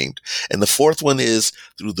proclaimed. And the 4th one is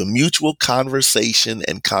through the mutual conversation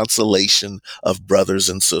and consolation of brothers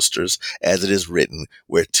and sisters, as it is written,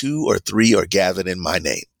 where 2 or 3 are gathered in my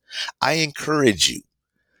name. I encourage you,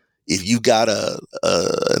 if you got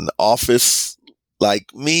an office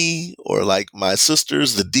like me or like my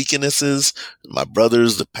sisters, the deaconesses, my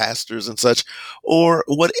brothers, the pastors and such, or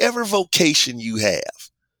whatever vocation you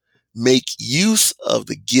have, make use of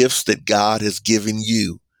the gifts that God has given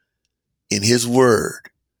you in his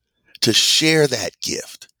word to share that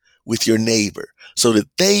gift with your neighbor so that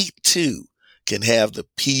they too can have the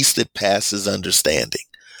peace that passes understanding,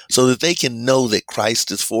 so that they can know that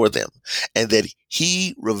Christ is for them and that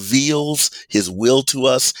he reveals his will to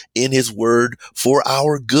us in his word for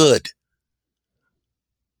our good,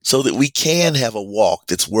 so that we can have a walk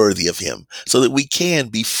that's worthy of him, so that we can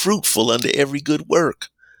be fruitful unto every good work,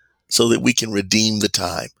 so that we can redeem the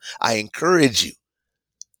time. I encourage you,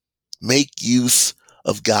 make use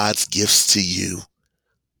of God's gifts to you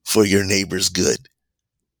for your neighbor's good.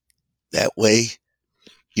 That way,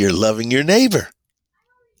 you're loving your neighbor,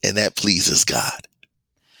 and that pleases God.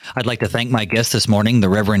 I'd like to thank my guest this morning, the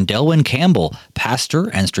Reverend Delwyn Campbell, pastor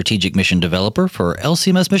and strategic mission developer for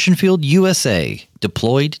LCMS Mission Field USA,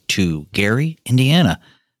 deployed to Gary, Indiana.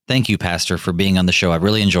 Thank you, Pastor, for being on the show. I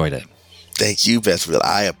really enjoyed it. Thank you, Bethville.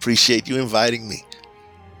 I appreciate you inviting me.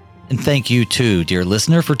 And thank you, too, dear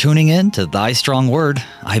listener, for tuning in to Thy Strong Word.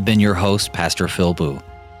 I've been your host, Pastor Phil Booe.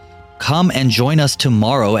 Come and join us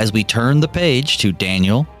tomorrow as we turn the page to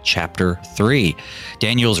Daniel chapter 3.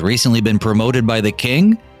 Daniel's recently been promoted by the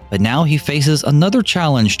king, but now he faces another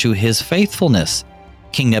challenge to his faithfulness.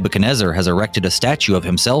 King Nebuchadnezzar has erected a statue of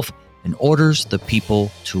himself and orders the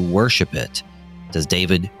people to worship it. Does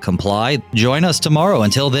David comply? Join us tomorrow.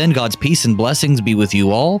 Until then, God's peace and blessings be with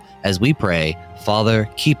you all as we pray, Father,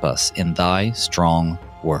 keep us in Thy strong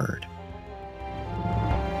word.